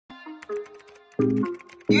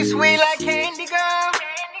You sweet like candy, girl.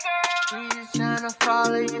 We just tryna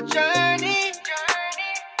follow your journey.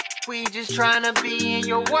 We just tryna be in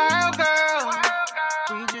your world, girl.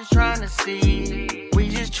 We just tryna see. We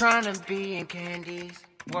just tryna be in Candy's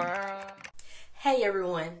world. Hey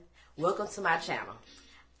everyone, welcome to my channel.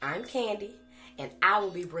 I'm Candy, and I will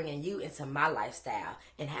be bringing you into my lifestyle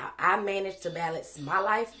and how I manage to balance my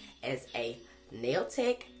life as a nail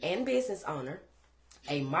tech and business owner,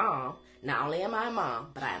 a mom. Not only am I a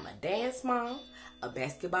mom, but I am a dance mom, a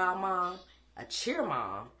basketball mom, a cheer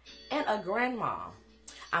mom, and a grandmom.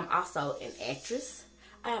 I'm also an actress,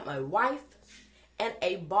 I am a wife, and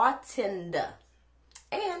a bartender.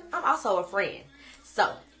 And I'm also a friend.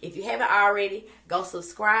 So, if you haven't already, go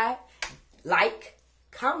subscribe, like,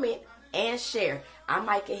 comment, and share. I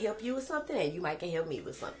might can help you with something, and you might can help me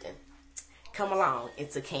with something. Come along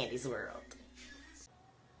into Candy's world.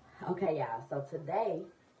 Okay, y'all. So today,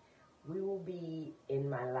 we will be in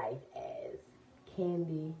my life as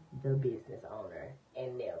Candy, the business owner,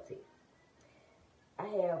 and nail tech. I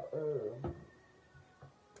have a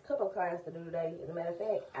couple of clients to do today. As a matter of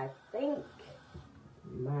fact, I think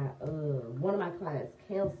my one of my clients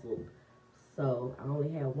canceled, so I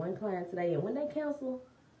only have one client today. And when they cancel,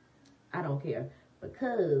 I don't care,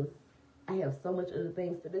 because I have so much other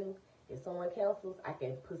things to do. If someone cancels, I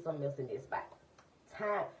can put something else in their spot.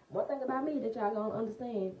 Time. One thing about me that y'all gonna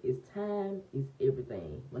understand is time is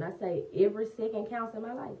everything. When I say every second counts in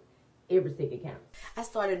my life, every second counts. I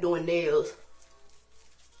started doing nails,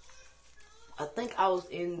 I think I was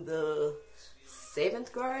in the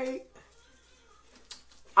 7th grade.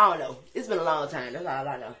 I don't know. It's been a long time. That's all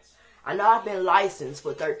I know. I know I've been licensed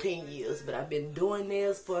for 13 years, but I've been doing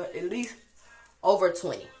nails for at least over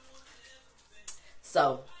 20.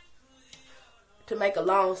 So, to make a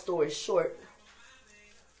long story short,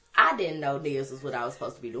 I didn't know nails was what I was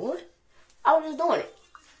supposed to be doing. I was just doing it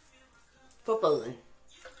for fun.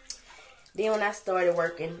 Then when I started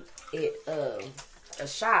working at a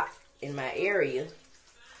shop in my area,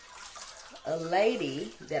 a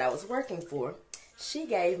lady that I was working for, she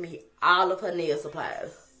gave me all of her nail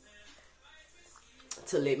supplies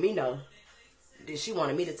to let me know that she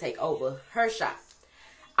wanted me to take over her shop.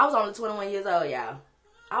 I was only 21 years old, y'all.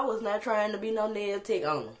 I was not trying to be no nail tech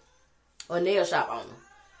owner or nail shop owner.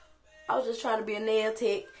 I was just trying to be a nail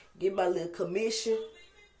tech, get my little commission,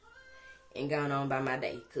 and going on by my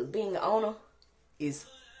day. Because being an owner is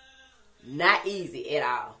not easy at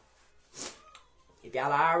all. If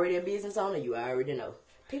y'all are already a business owner, you already know.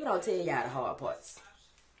 People don't tell y'all the hard parts.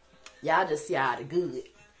 Y'all just see all the good,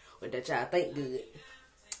 or that y'all think good.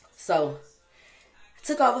 So, I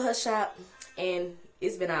took over her shop, and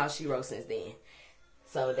it's been all she wrote since then.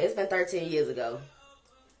 So, that's been 13 years ago.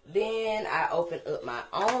 Then, I opened up my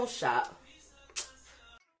own shop.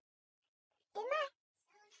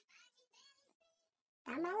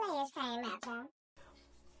 My legs came out, bro.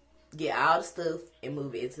 Get all the stuff and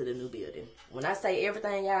move it into the new building. When I say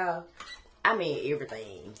everything, y'all, I mean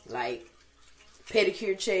everything. Like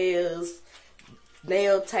pedicure chairs,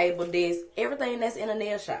 nail table, desk, everything that's in a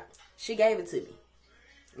nail shop. She gave it to me.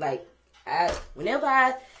 Like, whenever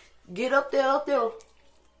I get up there,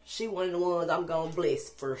 she one of the ones I'm gonna bless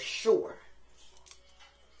for sure.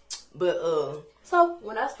 But so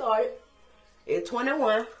when I started at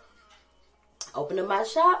 21, opening my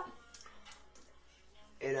shop,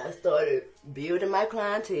 and I started building my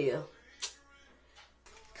clientele.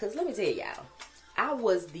 Because let me tell y'all, I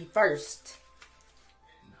was the first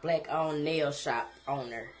black-owned nail shop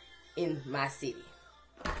owner in my city.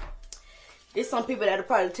 There's some people that'll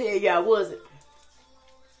probably tell you I wasn't,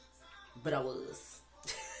 but I was.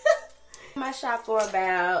 My shop for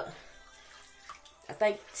about, I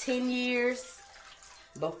think, 10 years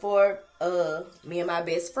before me and my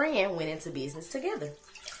best friend went into business together.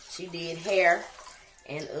 She did hair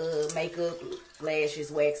and makeup, lashes,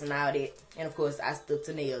 wax, and all that. And of course, I stuck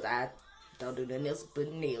to nails. I don't do nothing else but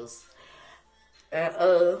nails.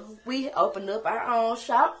 And we opened up our own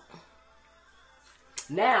shop.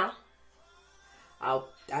 Now,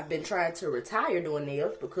 I've been trying to retire doing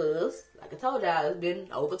nails because, like I told y'all, it's been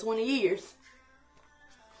over 20 years.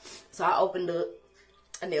 So I opened up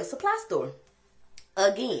a nail supply store.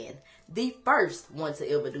 Again, the first one to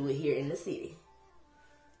ever do it here in the city.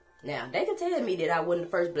 Now, they can tell me that I wasn't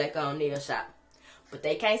the first black-owned nail shop, but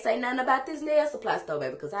they can't say nothing about this nail supply store,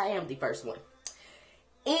 baby, because I am the first one.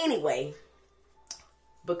 Anyway,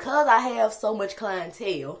 because I have so much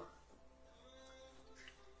clientele,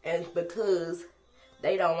 and because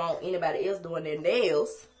they don't want anybody else doing their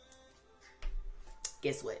nails,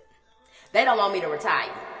 guess what? They don't want me to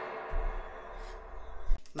retire.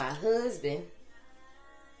 My husband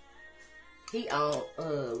he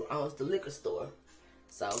owns the liquor store.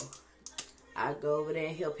 So I go over there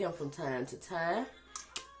and help him from time to time.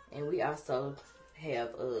 And we also have,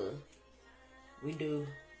 we do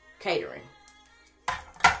catering.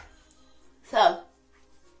 So,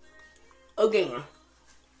 again,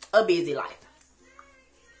 a busy life.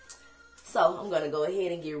 So, I'm going to go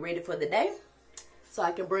ahead and get ready for the day so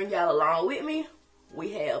I can bring y'all along with me.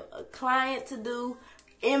 We have a client to do,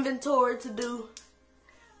 inventory to do,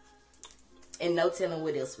 and no telling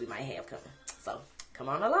what else we might have coming. So, come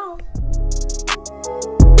on along.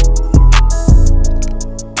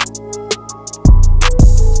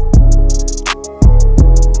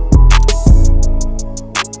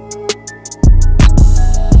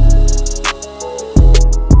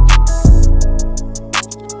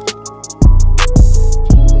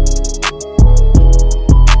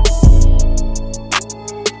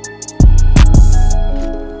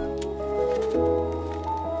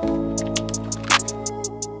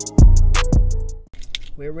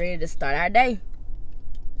 We're ready to start our day.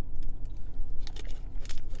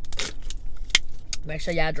 Make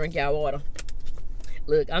sure y'all drink y'all water.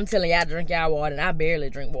 Look, I'm telling y'all to drink y'all water, and I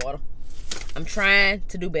barely drink water. I'm trying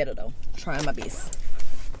to do better though. Trying my best.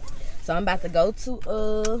 So I'm about to go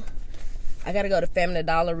to I gotta go to Family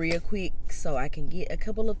Dollar real quick so I can get a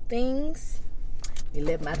couple of things. Let me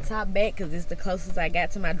lift my top back because it's the closest I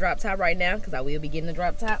got to my drop top right now, because I will be getting the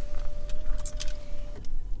drop top.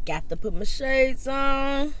 Got to put my shades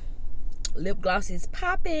on. Lip gloss is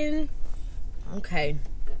popping. Okay.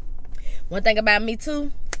 One thing about me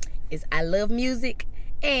too is I love music,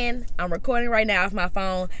 and I'm recording right now off my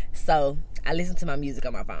phone, so I listen to my music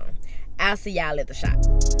on my phone. I'll see y'all at the shop.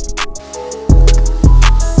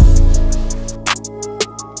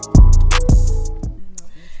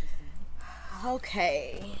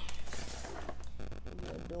 Okay.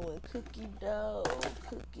 We're doing cookie dough.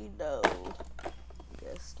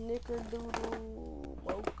 Got snickerdoodle,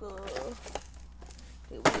 mocha.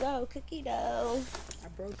 Here we go, cookie dough. I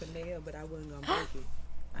broke a nail, but I wasn't gonna break it.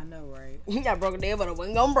 I know, right? I broke a nail, but I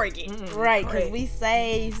wasn't gonna break it. Right, because we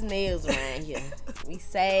save nails around here. We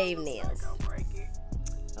save nails. I'm gonna break it.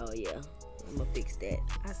 Oh, yeah. I'm gonna fix that.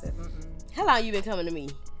 I said, How long you been coming to me?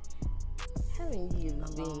 How many years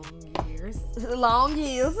it's been? long years. Long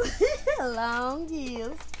years. Long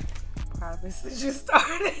years. Probably since you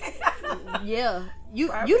started. Yeah. You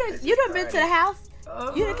done been to the house?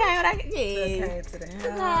 You done came when Came to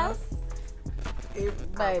the house. Baby,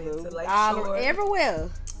 everywhere.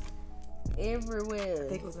 Everywhere. I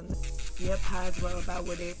think it was in the Hydro, about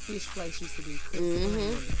where that fish place used to be.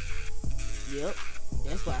 Yep.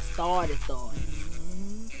 That's where I started.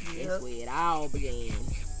 That's where it all began.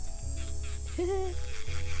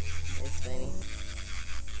 That's funny.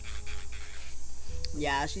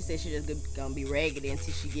 Yeah, she said she just gonna be raggedy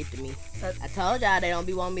until she get to me. I told y'all they don't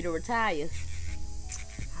be wanting me to retire.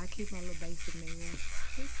 I keep my little basic nails.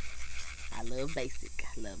 I love basic.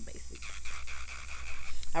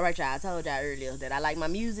 All right, y'all. I told y'all earlier that I like my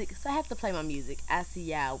music, so I have to play my music. I'll see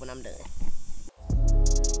y'all when I'm done.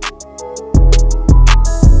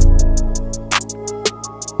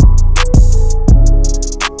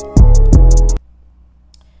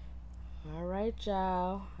 All right,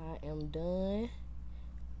 y'all. I am done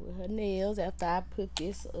with her nails after I put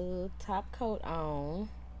this top coat on.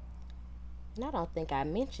 And I don't think I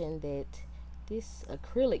mentioned that this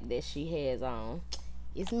acrylic that she has on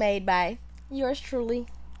is made by yours truly.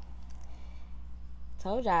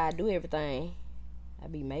 Told y'all I do everything. I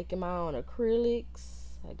be making my own acrylics.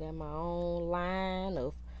 I got my own line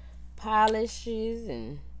of polishes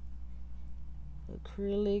and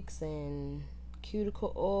acrylics and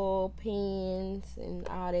cuticle oil pens and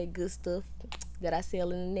all that good stuff that I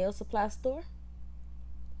sell in the nail supply store.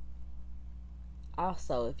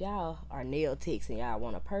 Also, if y'all are nail techs and y'all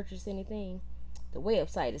want to purchase anything, the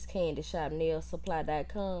website is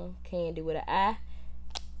candyshopnailsupply.com. Candy with an I,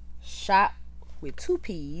 shop with 2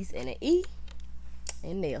 P's and an E,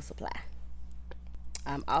 and nail supply.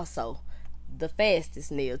 I'm also the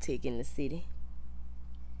fastest nail tech in the city.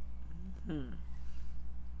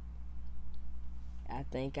 I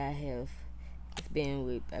think I have. It's been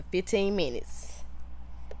with 15 minutes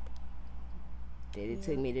that it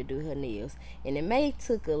took me to do her nails, and it may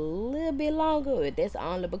took a little bit longer, but that's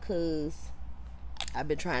only because I've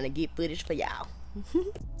been trying to get footage for y'all.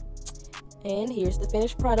 And here's the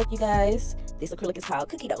finished product, you guys. This acrylic is called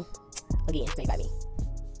Cookie Dough. Again, made by me.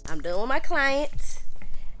 I'm done with my client.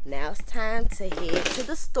 Now it's time to head to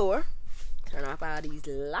the store. Turn off all these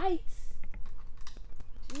lights.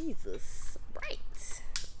 Jesus, bright.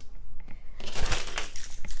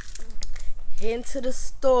 Heading to the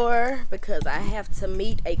store because I have to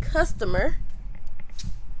meet a customer.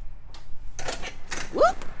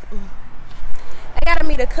 Whoop! I gotta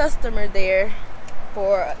meet a customer there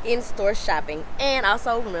for in-store shopping. And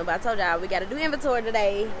also, remember I told y'all we gotta do inventory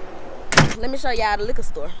today. Let me show y'all the liquor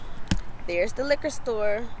store. There's the liquor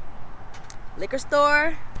store. Liquor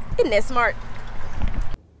store. Isn't that smart?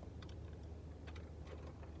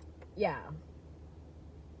 Yeah.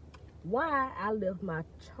 Why I left my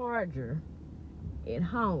charger at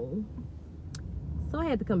home, so I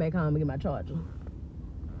had to come back home and get my charger.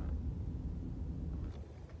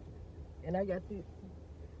 And I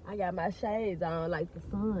got my shades on like the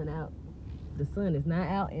sun out. The sun is not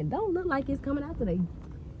out and don't look like it's coming out today.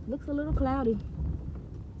 Looks a little cloudy.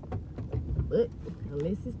 But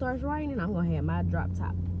unless it starts raining, I'm gonna have my drop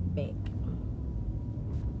top back.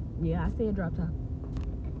 Yeah, I said drop top.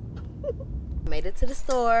 Made it to the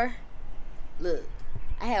store. Look,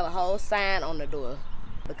 I have a whole sign on the door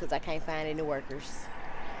because I can't find any workers.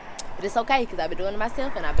 But it's okay because I've been doing it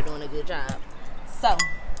myself and I've been doing a good job. So,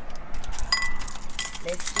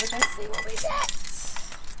 let's look and see what we got.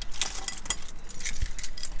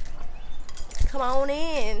 Come on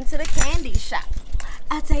in to the candy shop.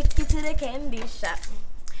 I'll take you to the candy shop.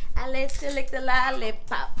 I'll let you lick the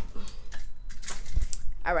lollipop.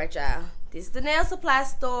 Alright, y'all. This is the nail supply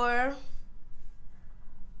store.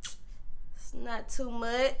 It's not too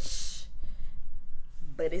much,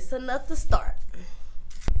 but it's enough to start.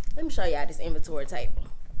 Let me show y'all this inventory table.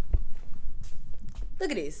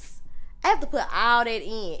 Look at this. I have to put all that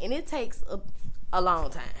in, and it takes a long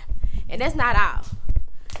time. And that's not all.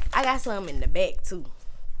 I got some in the back, too.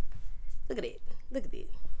 Look at it. Look at it.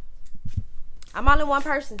 I'm only one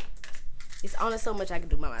person. It's only so much I can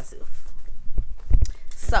do by myself.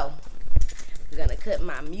 So, I'm going to cut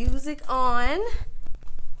my music on.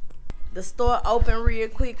 The store open real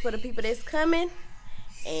quick for the people that's coming.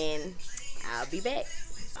 And I'll be back.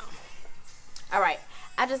 Alright.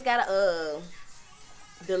 I just got a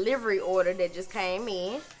delivery order that just came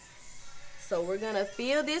in. So we're going to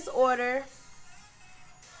fill this order.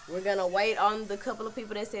 We're going to wait on the couple of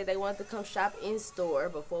people that said they want to come shop in store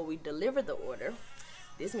before we deliver the order.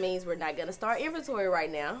 This means we're not going to start inventory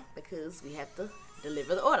right now because we have to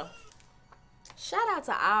deliver the order. Shout out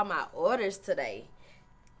to all my orders today.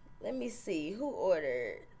 Let me see who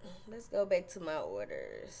ordered. Let's go back to my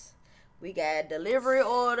orders. We got delivery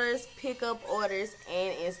orders, pickup orders,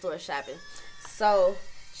 and in-store shopping. So,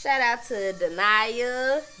 shout out to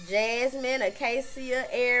Denia, Jasmine, Acacia,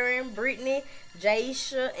 Aaron, Brittany,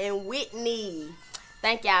 Jaisha, and Whitney.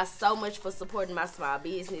 Thank y'all so much for supporting my small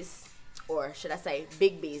business. Or should I say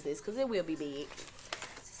big business, because it will be big.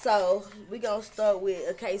 So, we're going to start with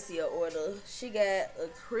Acacia order. She got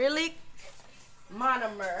acrylic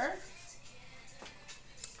monomer,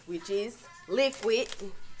 which is liquid.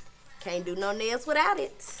 Can't do no nails without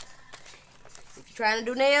it. If you're trying to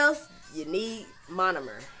do nails, you need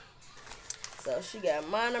monomer. So she got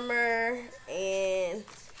monomer and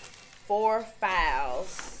 4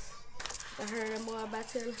 files. I heard more about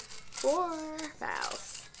telling 4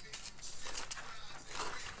 files.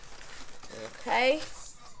 Okay.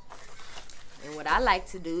 And what I like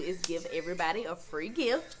to do is give everybody a free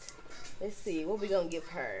gift. Let's see, what we gonna give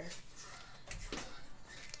her?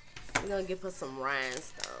 We're gonna give her some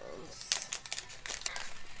rhinestones.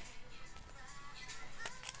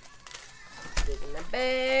 Stick in the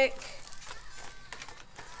bag.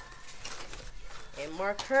 And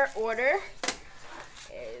mark her order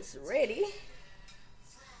as ready.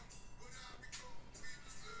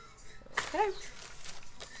 Okay.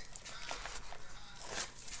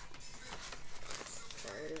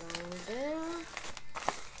 Put it on down.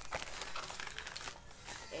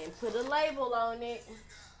 And put a label on it.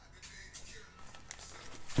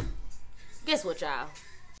 Guess what, y'all?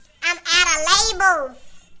 I'm out of labels.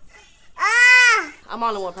 I'm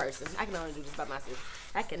only one person. I can only do this by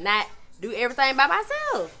myself. I cannot do everything by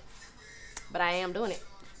myself. But I am doing it.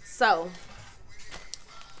 So,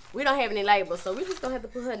 we don't have any labels, so we're just going to have to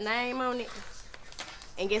put her name on it.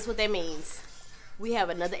 And guess what that means? We have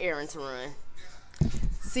another errand to run.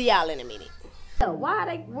 See y'all in a minute. What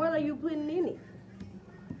are you putting in it?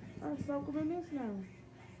 I soak them in this now.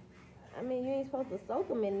 I mean, you ain't supposed to soak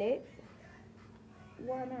them in that.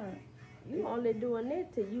 Why not? You only doing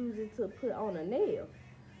that to use it to put on a nail.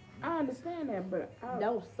 I understand that, but I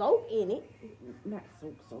Don't soak in it. not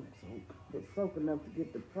soak, but soak enough to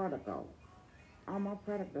get the product off. All my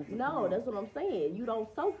product doesn't. No, that's what I'm saying. You don't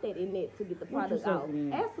soak that in it to get the What you product off.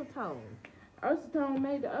 soaking in? Acetone. Acetone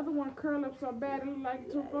made the other one curl up so bad it looked like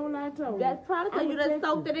Tufolate. That's probably because you I'ma done test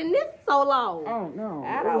soaked it. it in this so long. Oh no.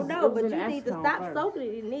 I It don't was- know, it was but in you need to acetone stop first. soaking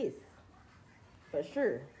it in this. For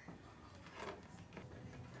sure.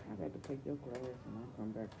 I got to take your class when I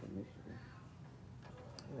come back to Michigan.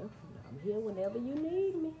 Well, I'm here whenever you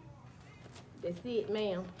need me. That's it,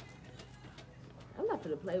 ma'am. I'm not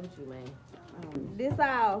gonna play with you, man. This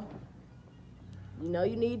all. You know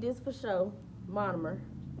you need this for sure. Monomer.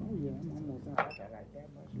 Oh yeah, I'm almost out. I got like that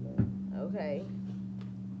much left. Okay.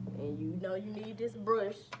 And you know you need this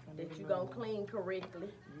brush that you gonna clean correctly.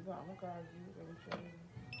 I'm gonna call you.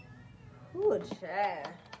 Good child.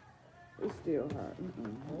 It's still hot.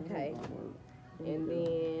 Okay. And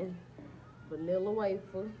then vanilla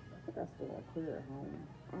wafer. I think I still got clear at home.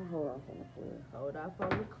 I'll hold off on the clear. Hold off on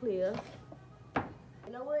the clear.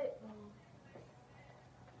 You know what?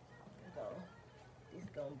 So, this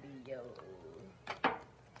gonna be your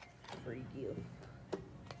free gift.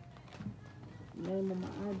 Name on my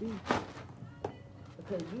ID.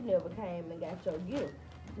 Because you never came and got your gift.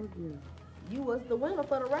 What gift? You was the winner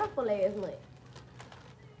for the raffle last month.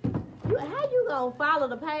 How you gonna follow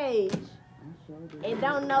the page and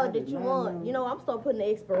don't know that you won? You know, I'm still putting the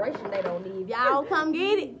expiration date on these. Y'all come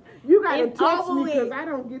get it. You gotta It's text over me because with. I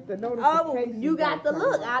don't get the Oh, notifications. you got to that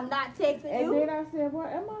look. come. I'm not texting And you. then I said, well,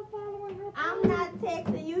 am I following her? I'm not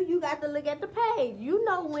texting you. You got to look at the page. You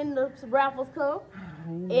know when the raffles come.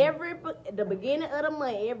 The beginning of the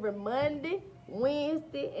month, every Monday,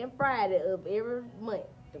 Wednesday, and Friday of every month.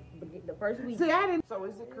 The first week. See, I didn't. So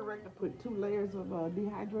is it correct to put 2 layers of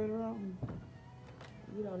dehydrator on?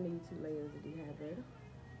 You don't need 2 layers of dehydrator.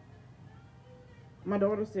 My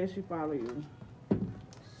daughter says she follow you.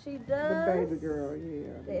 She does. The baby girl,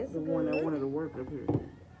 yeah. That's the one that good. wanted to work up here.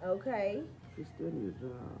 Okay. She still needs a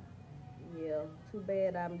job. Yeah. Too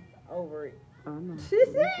bad I'm over it. I know. She You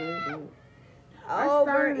said- said that. I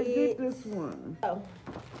Over started to it. get this one. Oh.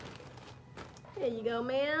 Here you go,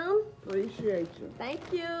 ma'am. Appreciate you. Thank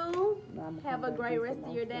you. Now I'ma Have come a back great and rest get of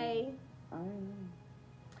some your more day. stuff. I am.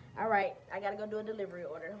 All right. I got to go do a delivery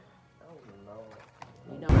order.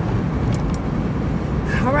 You know.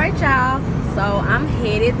 All right, y'all. So I'm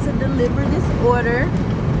headed to deliver this order.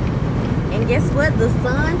 And guess what? The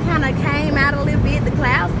sun kind of came out a little bit. The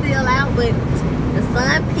clouds still out, but the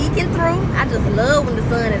sun peeking through. I just love when the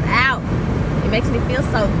sun is out. It makes me feel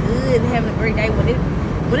so good having a great day. When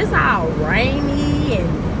it's all rainy and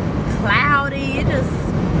cloudy, it just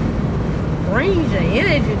brings your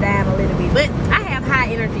energy down a little bit. But I have high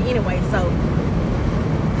energy anyway, so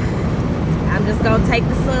I'm just gonna take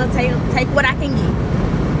the sun, take what I can get.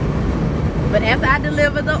 But after I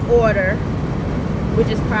deliver the order, which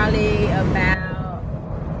is probably about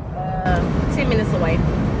 10 minutes away,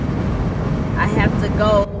 I have to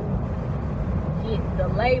go get the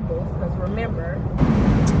labels, because remember,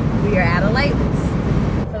 we are out of labels.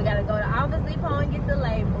 So we gotta go to Office Depot and get the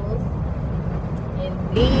labels. And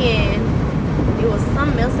then it was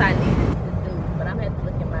something else I needed to do, but I'm gonna have to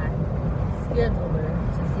look at my scheduler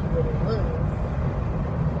to see what it was.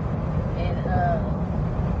 And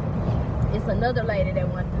it's another lady that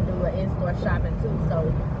wants to do an in-store shopping too. So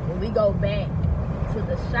when we go back to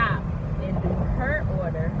the shop and do her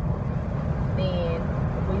order, then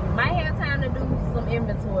we might have time to do some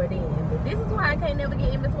inventory then. But this is why I can't never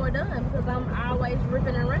get inventory done, because I'm always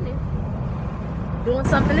ripping and running, doing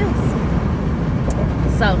something else.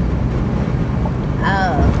 So,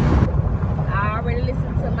 I already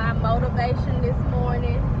listened to my motivation this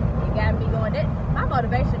morning. It got me going. My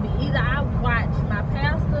motivation be either I watch my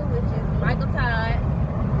pastor, which is Michael Todd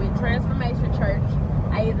with Transformation Church.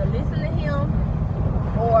 I either listen to him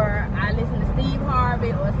or I listen to Steve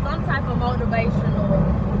Harvey or some type of motivational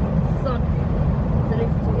something to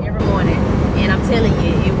listen to every morning. And I'm telling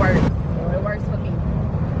you, it works. It works for me.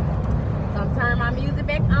 So I'm turning my music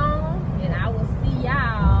back on, and I will see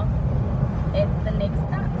y'all at the next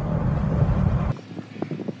stop.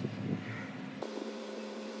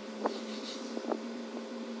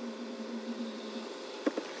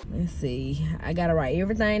 Let's see. I gotta write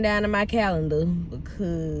everything down in my calendar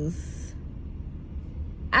because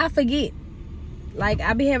I forget. Like,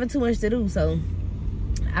 I be having too much to do, so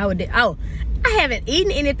I haven't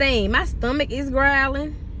eaten anything. My stomach is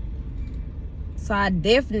growling. So I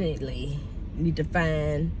definitely need to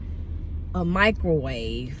find a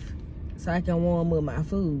microwave so I can warm up my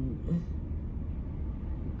food.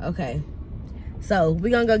 Okay. So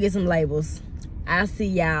we're gonna go get some labels. I'll see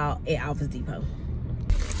y'all at Office Depot.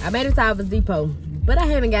 I made it to Office Depot, but I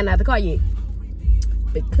haven't gotten out the car yet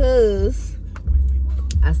because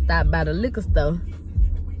I stopped by the liquor store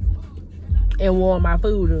and warmed my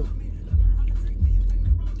food up.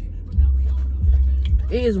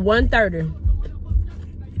 It is 1:30.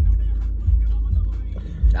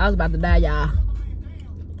 I was about to die, y'all.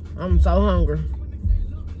 I'm so hungry.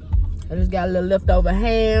 I just got a little leftover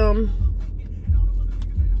ham,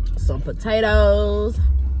 some potatoes,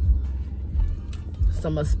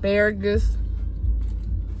 some asparagus,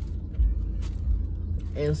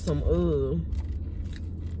 and some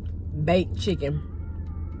baked chicken.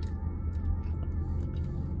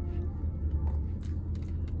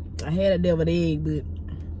 I had a deviled egg, but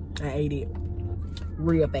I ate it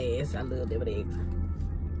real fast. I love deviled eggs.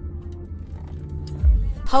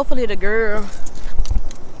 Hopefully the girl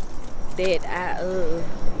that I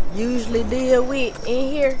usually deal with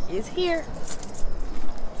in here is here,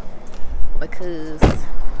 because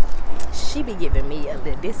she be giving me a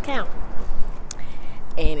little discount.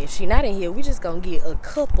 And if she not in here, we just gonna get a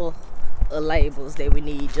couple of labels that we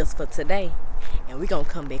need just for today, and we gonna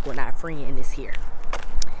come back when our friend is here.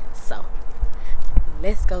 So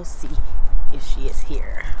let's go see if she is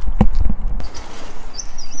here.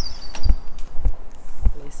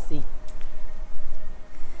 Let's see.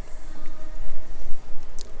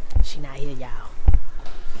 She not here, y'all,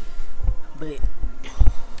 but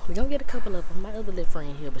we gonna get a couple of them. My other little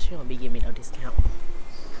friend here, but she don't be giving me no discount.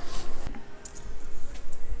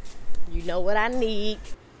 You know what I need.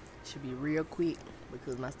 Should be real quick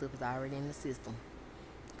because my stuff is already in the system,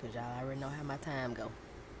 because y'all already know how my time go.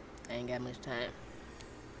 I ain't got much time.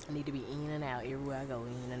 I need to be in and out everywhere I go,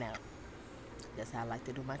 in and out. That's how I like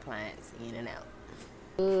to do my clients, in and out.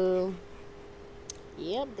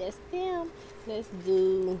 Yep, that's them. Let's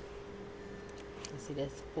see,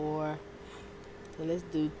 that's 4. So let's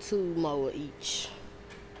do 2 more each.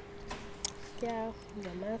 Y'all,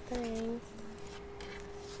 got my things.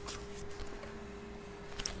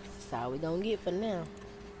 That's all we gonna get for now.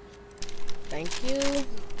 Thank you.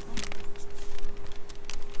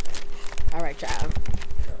 All right, y'all.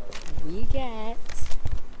 We got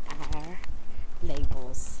our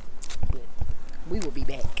labels. We will be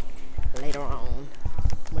back later on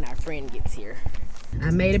when our friend gets here. I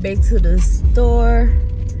made it back to the store.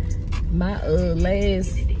 My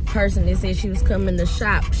last person that said she was coming to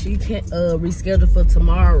shop, she can't reschedule for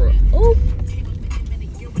tomorrow. Ooh.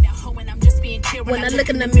 When I look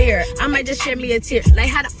in the mirror, I might just shed me a tear. Like,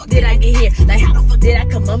 how the fuck did I get here? Like, how the fuck did I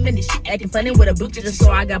come up in this shit? Acting funny with a book to the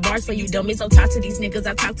store. I got bars for you dummies. So talk to these niggas,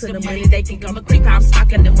 I talk to the money. They think I'm a creep, I'm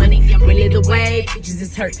stalking the money. I'm really the way, bitches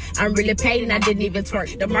is hurt. I'm really paid and I didn't even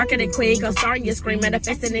twerk. The marketing queen, cause sorry you scream,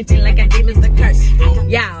 manifesting anything like I gave Mr. Curse.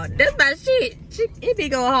 Y'all, that's my shit. It be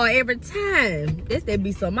going hard every time. This that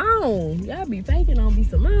be Simone. Y'all be faking on be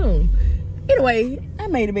Simone. Anyway, I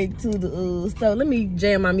made it back to the store. Let me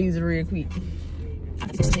jam my music real quick.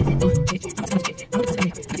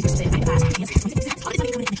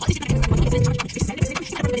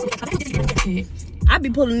 I be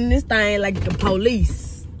pulling this thing like the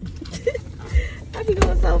police. I be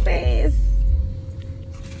going so fast.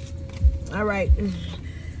 All right,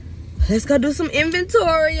 let's go do some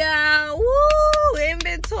inventory, y'all. Woo,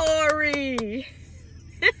 inventory.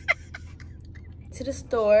 To the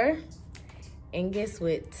store, and guess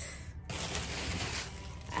what?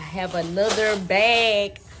 I have another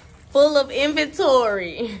bag full of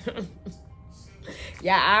inventory.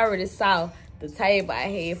 Y'all already saw the table I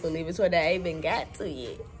had for inventory that I ain't even got to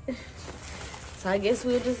yet. So I guess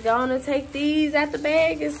we'll just go on and take these out the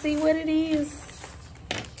bag and see what it is.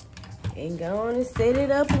 And go on and set it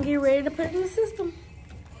up and get ready to put it in the system.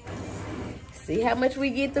 See how much we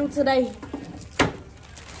get through today.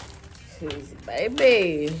 Cause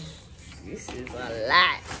baby, this is a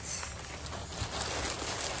lot.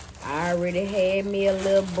 I already had me a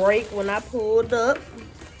little break when I pulled up.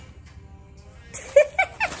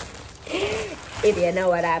 If you know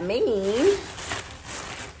what I mean.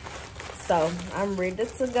 So I'm ready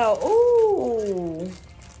to go. Ooh,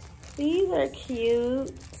 these are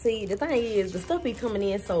cute. See, the thing is, the stuff be coming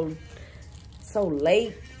in so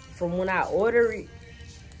late from when I order it.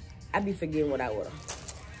 I be forgetting what I order.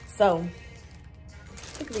 So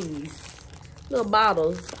look at these little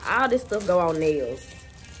bottles. All this stuff go on nails.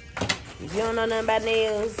 If you don't know nothing about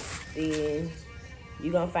nails, then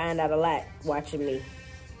you're gonna find out a lot watching me.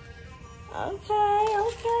 Okay,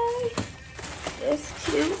 okay. That's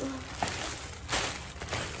cute.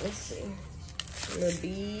 Let's see. Little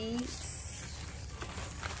beads.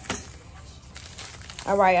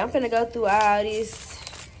 Alright, I'm finna go through all this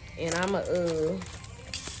and I'ma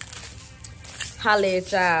holler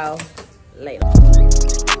at y'all later.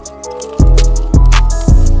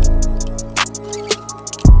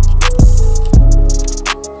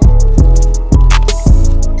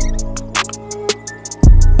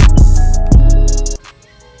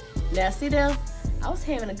 Now see there, I was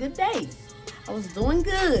having a good day. I was doing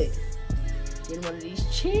good. Then one of these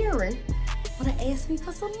cheering wanna ask me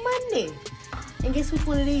for some money. And guess which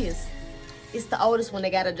one it is? It's the oldest one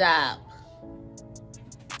that got a job.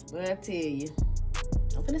 But I tell you,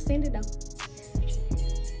 I'm finna send it though.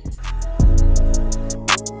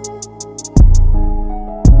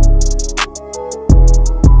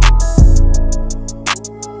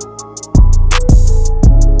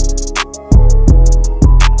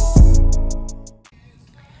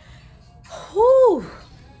 Whew.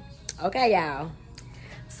 Okay, y'all.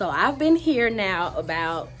 So I've been here now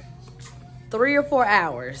about 3 or 4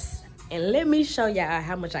 hours. And let me show y'all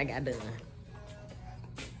how much I got done.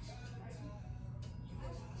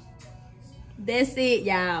 That's it,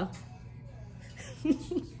 y'all.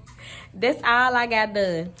 That's all I got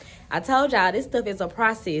done. I told y'all this stuff is a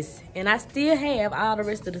process. And I still have all the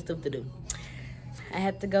rest of the stuff to do. I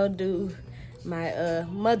have to go do my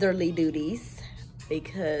motherly duties.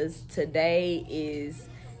 Because today is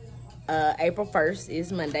April 1st,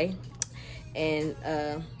 is Monday. And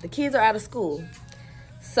the kids are out of school.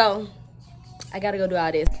 So, I gotta go do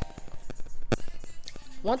all this.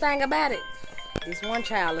 One thing about it, this one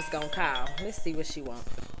child is gonna call. Let's see what she wants.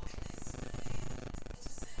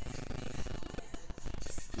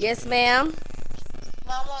 Yes, ma'am.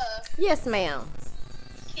 Mama, Yes, ma'am.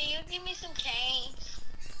 can you give me some canes?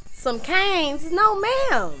 Some canes? No,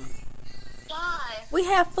 ma'am. Why? We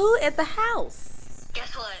have food at the house.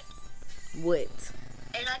 Guess what? What?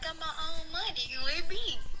 And I got my own money. You with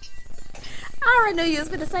me? I already knew you was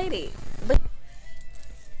gonna say that. But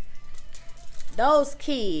those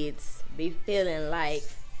kids be feeling like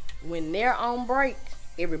when they're on break,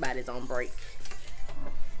 everybody's on break.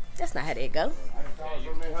 That's not how that go.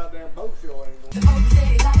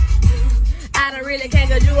 I don't really can't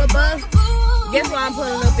go do a bus. Guess what I'm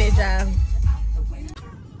pulling up at, y'all?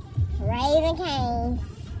 Raising canes.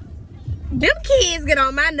 Them kids get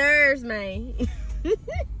on my nerves, man.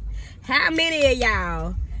 How many of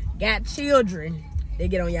y'all got children that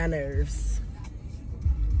get on y'all nerves?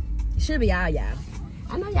 It should be all y'all.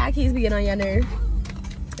 I know y'all kids be getting on your nerves.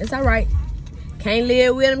 It's all right. Can't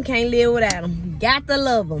live with them, can't live without them. Got to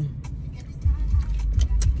love them.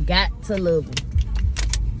 Got to love them.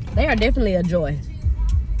 They are definitely a joy.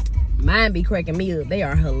 Mine be cracking me up. They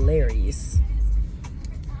are hilarious.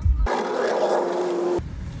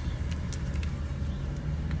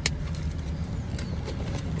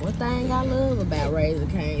 One thing I love about Raising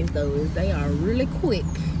Canes though is they are really quick.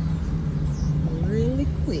 Really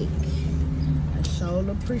quick. I sure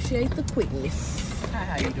appreciate the quickness. Hi,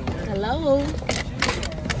 how you doing? Hello.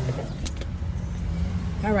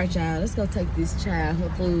 All right, y'all. Let's go take this child her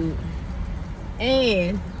food.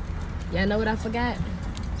 And y'all know what I forgot?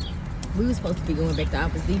 We were supposed to be going back to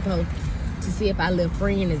Office Depot to see if our little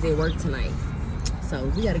friend is at work tonight. So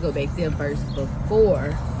we got to go back there first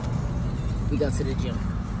before we go to the gym.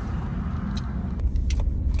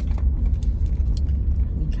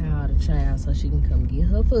 We call the child so she can come get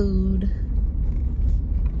her food.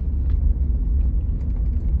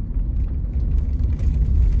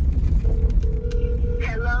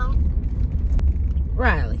 Hello?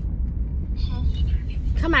 Riley,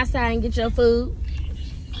 come outside and get your food.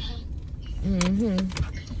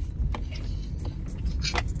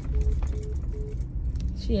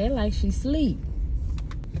 She act like she sleep.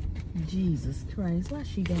 Jesus Christ, why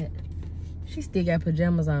she got? She still got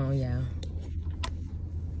pajamas on, y'all.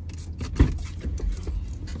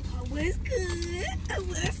 What's good?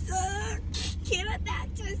 What's up? Can I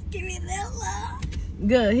not just give me that love?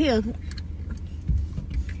 Good, here.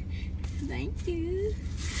 Thank you.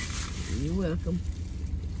 You're welcome.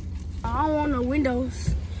 I don't want no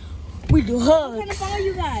windows. We do hugs. What kind of phone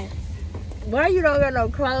you got? Why you don't got no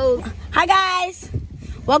clothes? Hi guys,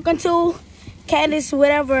 welcome to Candace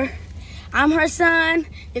whatever. I'm her son.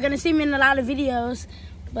 You're gonna see me in a lot of videos.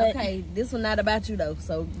 But Okay, this one not about you though,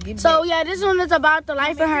 so get so back. yeah, this one is about the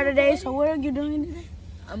life of her today. So what are you doing today?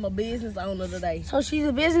 I'm a business owner today. So she's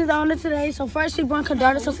a business owner today. So first she brought her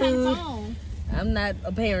daughter some food. I'm not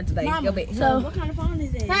a parent today. Mama, Go back. so- What kind of phone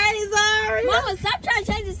is that? Hey, sorry. Mama, stop trying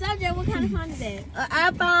to change the subject. What kind of phone is that?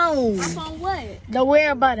 iPhone. iPhone what? Don't worry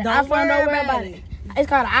about it. Don't iPhone, worry don't worry about about it. it. It's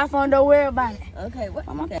called an iPhone. Don't worry about it. Okay, what?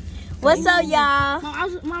 Okay. What's up, y'all?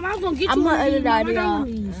 Mom, I was gonna get I'm you her one of other these. Mom, I daughter, got y'all. one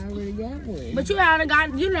of these. I already got one. But you already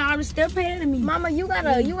got, you know, I'm still paying to me. Mama, you got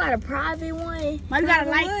a private one? Mom, you got a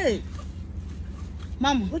light. What?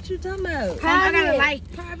 Mama, What you talking about? I got a light.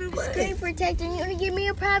 Private what? Screen protector. You wanna give me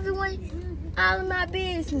a private one? All of my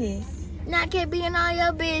business. Not can't be in all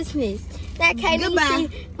your business. That can't Goodbye.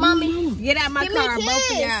 see. Mommy, Get out my give car, me both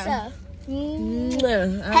of kiss. y'all.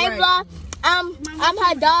 Hey, Hey, vlog. I'm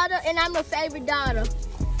her daughter, and I'm the favorite daughter.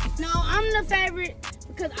 No, I'm the favorite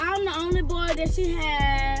because I'm the only boy that she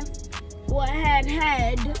had.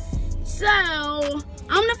 So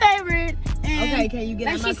I'm the favorite, And Okay, can you get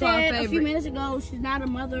like out my she car, said a few favorite? minutes ago, she's not a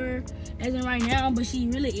mother as in right now, but she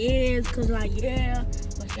really is. Cause like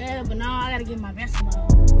but no, I gotta get my vessel on.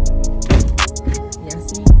 Yeah,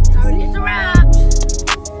 see? Alright, it's a wrap.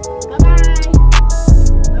 Bye bye.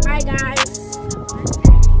 Bye bye, guys.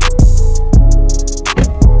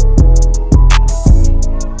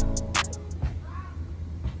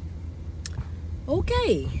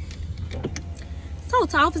 Okay. So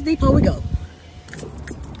to Office Depot we go.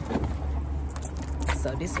 So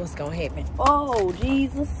this what's gonna happen. Oh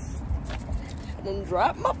Jesus. I done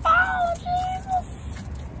dropped my phone, Jesus.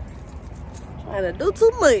 Trying to do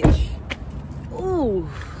too much. Ooh.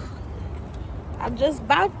 I just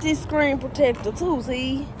bought this screen protector too,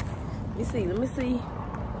 see? Let me see.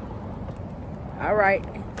 Alright.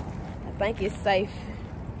 I think it's safe.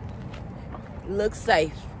 It looks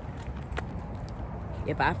safe.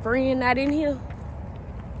 If our friend not in here,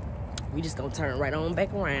 we just gonna turn right on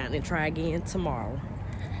back around and try again tomorrow.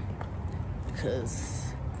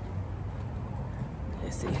 Because,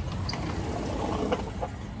 let's see.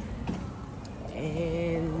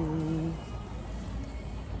 And,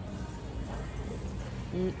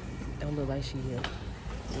 don't look like she here.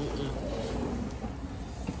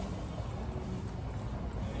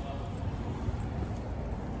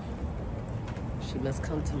 She must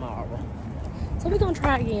come tomorrow. So we're gonna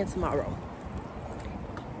try again tomorrow.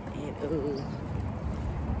 And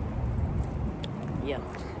yeah,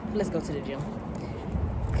 let's go to the gym.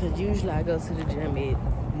 Cause usually I go to the gym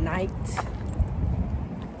at night.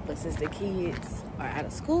 But since the kids are out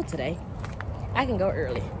of school today, I can go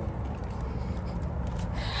early.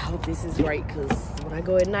 I hope this is right, cause when I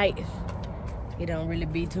go at night, it don't really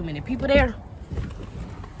be too many people there.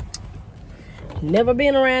 Never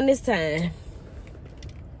been around this time.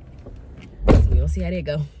 We'll see how they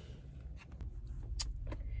go.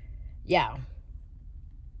 Yeah.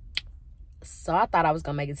 So I thought I was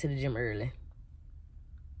gonna make it to the gym early.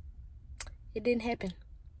 It didn't happen.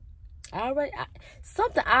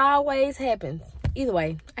 Something always happens. Either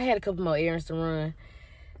way, I had a couple more errands to run.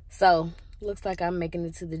 So looks like I'm making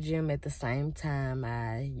it to the gym at the same time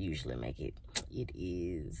I usually make it. It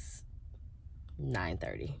is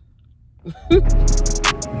 9:30.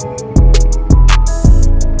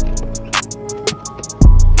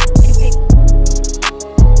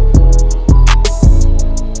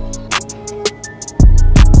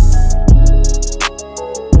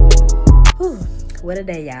 What a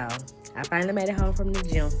day, y'all. I finally made it home from the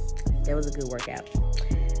gym. That was a good workout.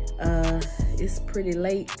 It's pretty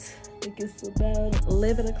late. I think it's about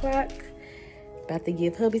 11 o'clock. About to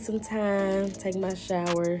give hubby some time, take my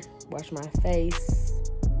shower, wash my face,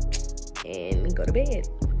 and go to bed.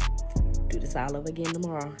 Do this all over again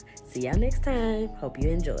tomorrow. See y'all next time. Hope you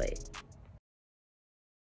enjoyed.